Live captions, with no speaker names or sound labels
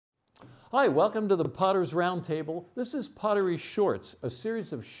Hi, welcome to the Potter's Roundtable. This is Pottery Shorts, a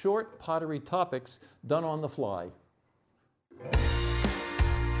series of short pottery topics done on the fly.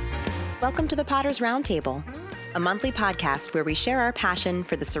 Welcome to the Potter's Roundtable, a monthly podcast where we share our passion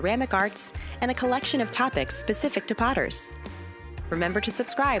for the ceramic arts and a collection of topics specific to potters. Remember to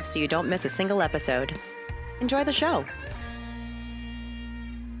subscribe so you don't miss a single episode. Enjoy the show.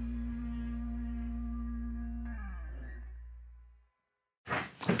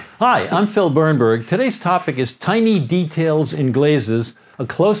 Hi, I'm Phil Bernberg. Today's topic is tiny details in glazes, a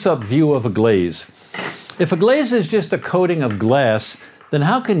close-up view of a glaze. If a glaze is just a coating of glass, then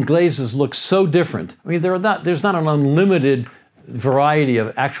how can glazes look so different? I mean, there's not an unlimited variety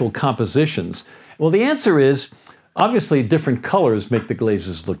of actual compositions. Well, the answer is, obviously, different colors make the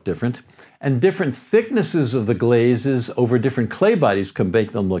glazes look different, and different thicknesses of the glazes over different clay bodies can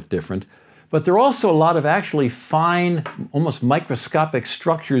make them look different. But there are also a lot of actually fine, almost microscopic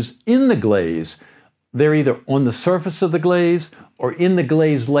structures in the glaze. They're either on the surface of the glaze, or in the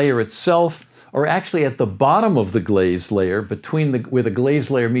glaze layer itself, or actually at the bottom of the glaze layer, where the glaze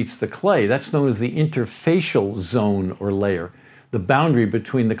layer meets the clay. That's known as the interfacial zone or layer, the boundary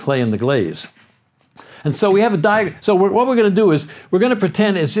between the clay and the glaze. And so we have a diagram. So what we're going to do is we're going to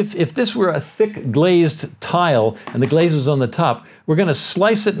pretend as if this were a thick glazed tile and the glaze is on the top. We're going to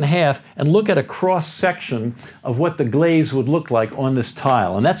slice it in half and look at a cross section of what the glaze would look like on this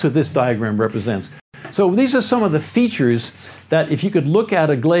tile. And that's what this diagram represents. So these are some of the features that if you could look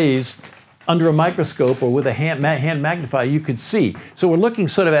at a glaze under a microscope or with a hand magnifier, you could see. So we're looking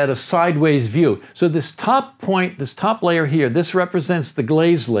sort of at a sideways view. So this top point, this top layer here, this represents the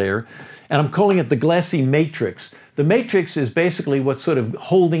glaze layer. And I'm calling it the glassy matrix. The matrix is basically what's sort of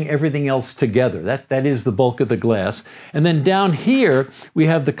holding everything else together. That is the bulk of the glass. And then down here, we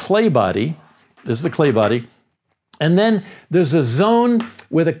have the clay body. This is the clay body. And then there's a zone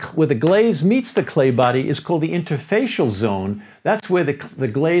where the glaze meets the clay body is called the interfacial zone. That's where the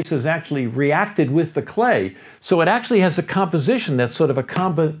glaze has actually reacted with the clay. So it actually has a composition that's sort of a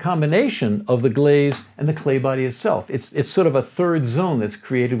combination of the glaze and the clay body itself. It's sort of a third zone that's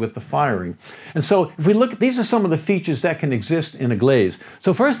created with the firing. And so if we look, these are some of the features that can exist in a glaze.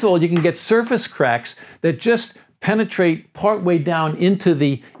 So first of all, you can get surface cracks that just penetrate partway down into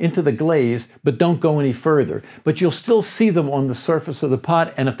the glaze, but don't go any further. But you'll still see them on the surface of the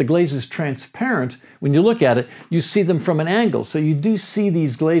pot, and if the glaze is transparent, when you look at it, you see them from an angle. So you do see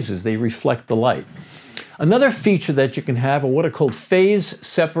these glazes, they reflect the light. Another feature that you can have are what are called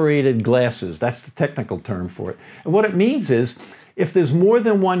phase-separated glasses. That's the technical term for it. And what it means is, if there's more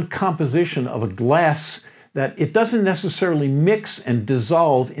than one composition of a glass, that it doesn't necessarily mix and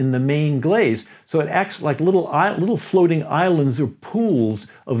dissolve in the main glaze. So it acts like little floating islands or pools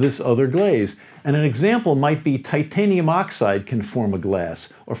of this other glaze. And an example might be titanium oxide can form a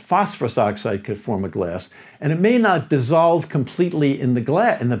glass, or phosphorus oxide can form a glass. And it may not dissolve completely in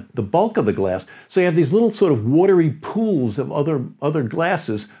the bulk of the glass. So you have these little sort of watery pools of other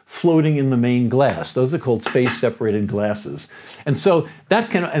glasses floating in the main glass. Those are called phase-separated glasses. And so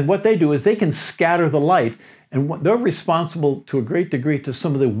and what they do is they can scatter the light. And they're responsible to a great degree to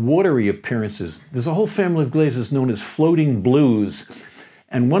some of the watery appearances. There's a whole family of glazes known as floating blues.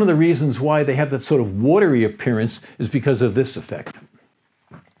 And one of the reasons why they have that sort of watery appearance is because of this effect.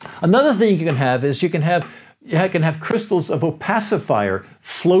 Another thing you can have is you can have crystals of opacifier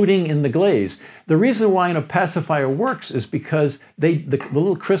floating in the glaze. The reason why an opacifier works is because the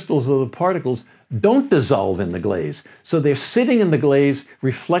little crystals of the particles don't dissolve in the glaze. So they're sitting in the glaze,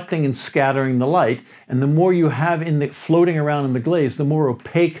 reflecting and scattering the light, and the more you have floating around in the glaze, the more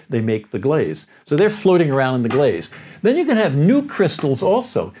opaque they make the glaze. So they're floating around in the glaze. Then you can have new crystals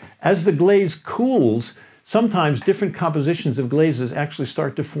also. As the glaze cools, sometimes different compositions of glazes actually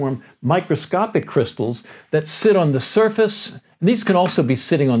start to form microscopic crystals that sit on the surface. And these can also be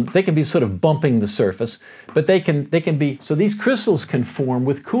they can be sort of bumping the surface, but they can be, so these crystals can form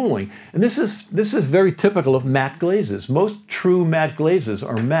with cooling. And this is very typical of matte glazes. Most true matte glazes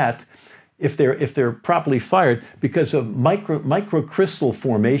are matte if they're properly fired because of microcrystal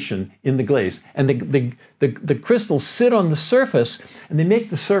formation in the glaze. And the crystals sit on the surface and they make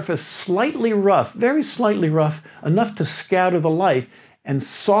the surface slightly rough, very slightly rough, enough to scatter the light and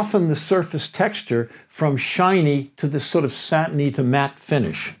soften the surface texture from shiny to this sort of satiny to matte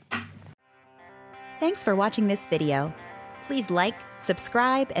finish. Thanks for watching this video. Please like,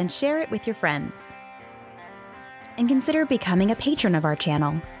 subscribe, and share it with your friends. And consider becoming a patron of our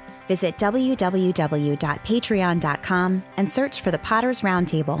channel. Visit www.patreon.com and search for the Potter's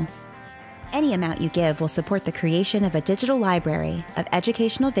Roundtable. Any amount you give will support the creation of a digital library of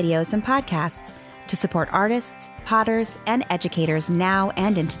educational videos and podcasts to support artists, potters, and educators now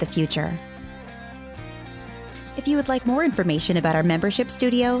and into the future. If you would like more information about our membership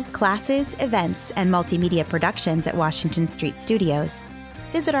studio, classes, events, and multimedia productions at Washington Street Studios,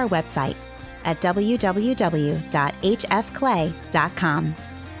 visit our website at www.hfclay.com.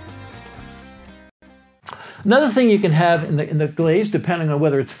 Another thing you can have in the glaze, depending on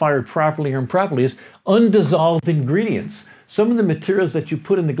whether it's fired properly or improperly, is undissolved ingredients. Some of the materials that you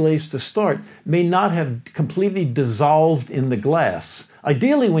put in the glaze to start may not have completely dissolved in the glass.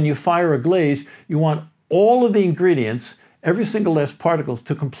 Ideally, when you fire a glaze, you want all of the ingredients, every single last particle,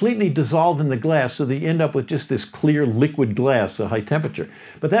 to completely dissolve in the glass so that you end up with just this clear liquid glass at high temperature.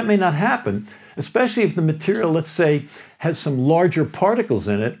 But that may not happen, especially if the material, let's say, has some larger particles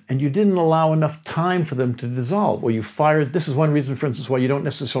in it and you didn't allow enough time for them to dissolve. Or you fired, this is one reason, for instance, why you don't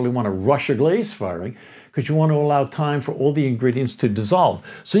necessarily want to rush a glaze firing, because you want to allow time for all the ingredients to dissolve.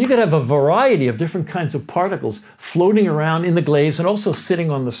 So you could have a variety of different kinds of particles floating around in the glaze and also sitting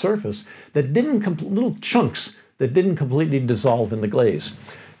on the surface that little chunks that didn't completely dissolve in the glaze.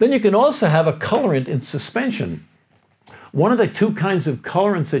 Then you can also have a colorant in suspension. One of the two kinds of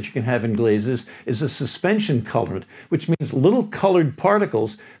colorants that you can have in glazes is a suspension colorant, which means little colored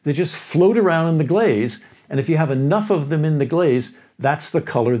particles that just float around in the glaze, and if you have enough of them in the glaze, that's the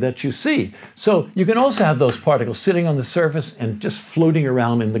color that you see. So you can also have those particles sitting on the surface and just floating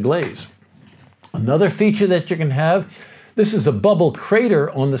around in the glaze. Another feature that you can have, this is a bubble crater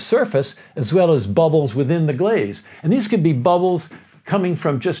on the surface as well as bubbles within the glaze. And these could be bubbles coming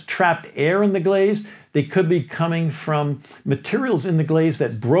from just trapped air in the glaze. They could be coming from materials in the glaze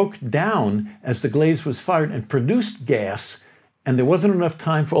that broke down as the glaze was fired and produced gas, and there wasn't enough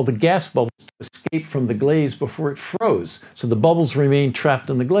time for all the gas bubbles to escape from the glaze before it froze. So the bubbles remain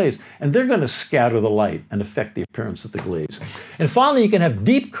trapped in the glaze, and they're going to scatter the light and affect the appearance of the glaze. And finally, you can have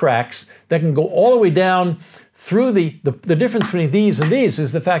deep cracks that can go all the way down through the difference between these and these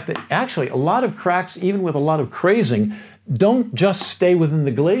is the fact that actually a lot of cracks, even with a lot of crazing, don't just stay within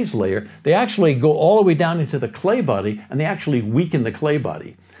the glaze layer. They actually go all the way down into the clay body, and they actually weaken the clay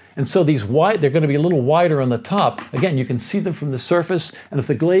body. And so they're going to be a little wider on the top. Again, you can see them from the surface, and if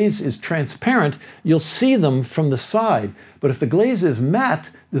the glaze is transparent, you'll see them from the side. But if the glaze is matte,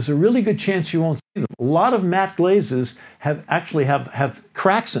 there's a really good chance you won't see them. A lot of matte glazes have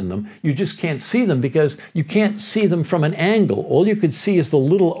cracks in them. You just can't see them because you can't see them from an angle. All you could see is the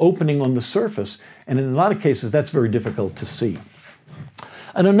little opening on the surface, and in a lot of cases, that's very difficult to see.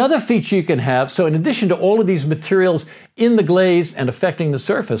 And another feature you can have, so in addition to all of these materials in the glaze and affecting the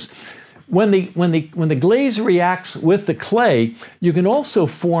surface, when the glaze reacts with the clay, you can also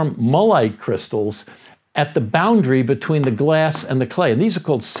form mullite crystals at the boundary between the glass and the clay. And these are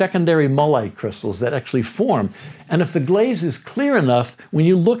called secondary mullite crystals that actually form. And if the glaze is clear enough, when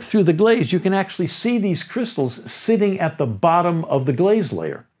you look through the glaze, you can actually see these crystals sitting at the bottom of the glaze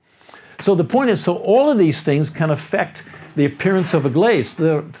layer. So the point is, so all of these things can affect the appearance of a glaze.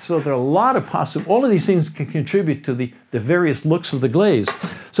 So there are a lot of all of these things can contribute to the various looks of the glaze.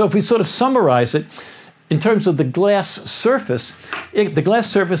 So if we sort of summarize it, in terms of the glass surface, the glass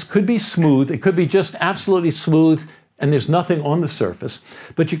surface could be smooth. It could be just absolutely smooth and there's nothing on the surface.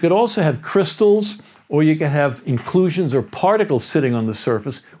 But you could also have crystals, or you could have inclusions or particles sitting on the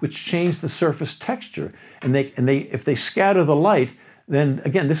surface which change the surface texture. And if they scatter the light, then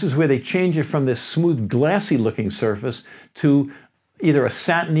again, this is where they change it from this smooth, glassy-looking surface to either a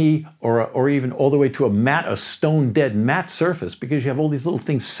satiny or even all the way to a stone-dead matte surface, because you have all these little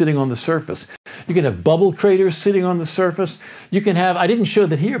things sitting on the surface. You can have bubble craters sitting on the surface. You can have, I didn't show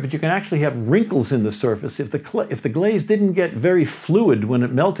that here, but you can actually have wrinkles in the surface. If the glaze didn't get very fluid when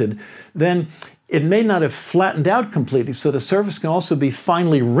it melted, then it may not have flattened out completely, so the surface can also be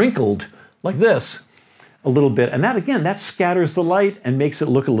finely wrinkled like this a little bit. And that, again, that scatters the light and makes it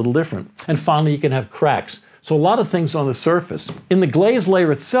look a little different. And finally, you can have cracks. So a lot of things on the surface. In the glaze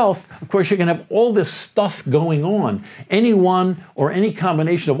layer itself, of course, you can have all this stuff going on. Any one or any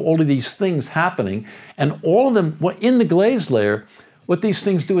combination of all of these things happening. And all of them, in the glaze layer, what these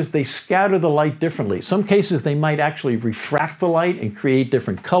things do is they scatter the light differently. Some cases, they might actually refract the light and create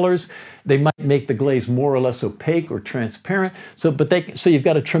different colors. They might make the glaze more or less opaque or transparent. So you've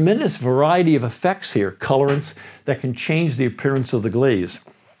got a tremendous variety of effects here, colorants, that can change the appearance of the glaze.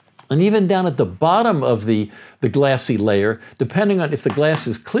 And even down at the bottom of the glassy layer, depending on if the glass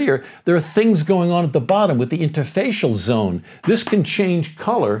is clear, there are things going on at the bottom with the interfacial zone. This can change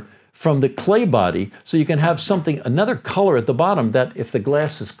color from the clay body, so you can have another color at the bottom that if the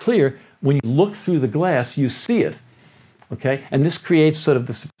glass is clear, when you look through the glass, you see it. Okay? And this creates sort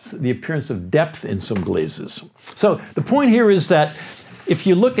of the appearance of depth in some glazes. So the point here is that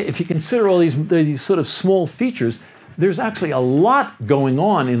if you consider all these sort of small features, there's actually a lot going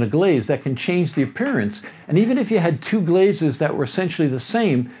on in a glaze that can change the appearance. And even if you had two glazes that were essentially the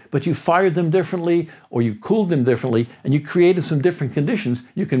same, but you fired them differently or you cooled them differently and you created some different conditions,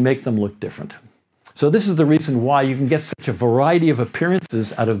 you can make them look different. So this is the reason why you can get such a variety of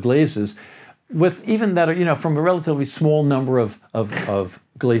appearances out of glazes with even that are, from a relatively small number of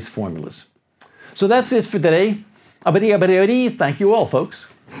glaze formulas. So that's it for today. Thank you all, folks.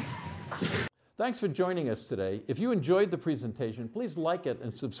 Thanks for joining us today. If you enjoyed the presentation, please like it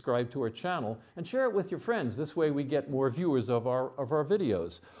and subscribe to our channel and share it with your friends. This way we get more viewers of our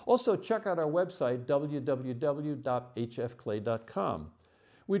videos. Also, check out our website, www.hfclay.com.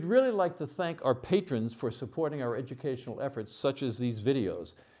 We'd really like to thank our patrons for supporting our educational efforts, such as these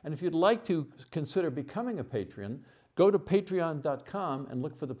videos. And if you'd like to consider becoming a patron, go to patreon.com and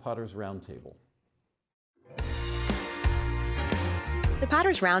look for the Potter's Roundtable. The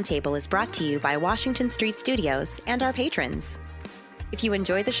Potter's Roundtable is brought to you by Washington Street Studios and our patrons. If you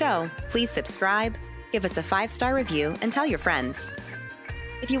enjoy the show, please subscribe, give us a 5-star review, and tell your friends.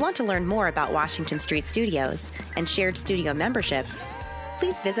 If you want to learn more about Washington Street Studios and shared studio memberships,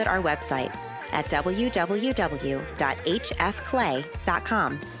 please visit our website at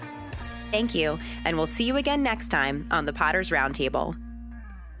www.hfclay.com. Thank you, and we'll see you again next time on the Potter's Roundtable.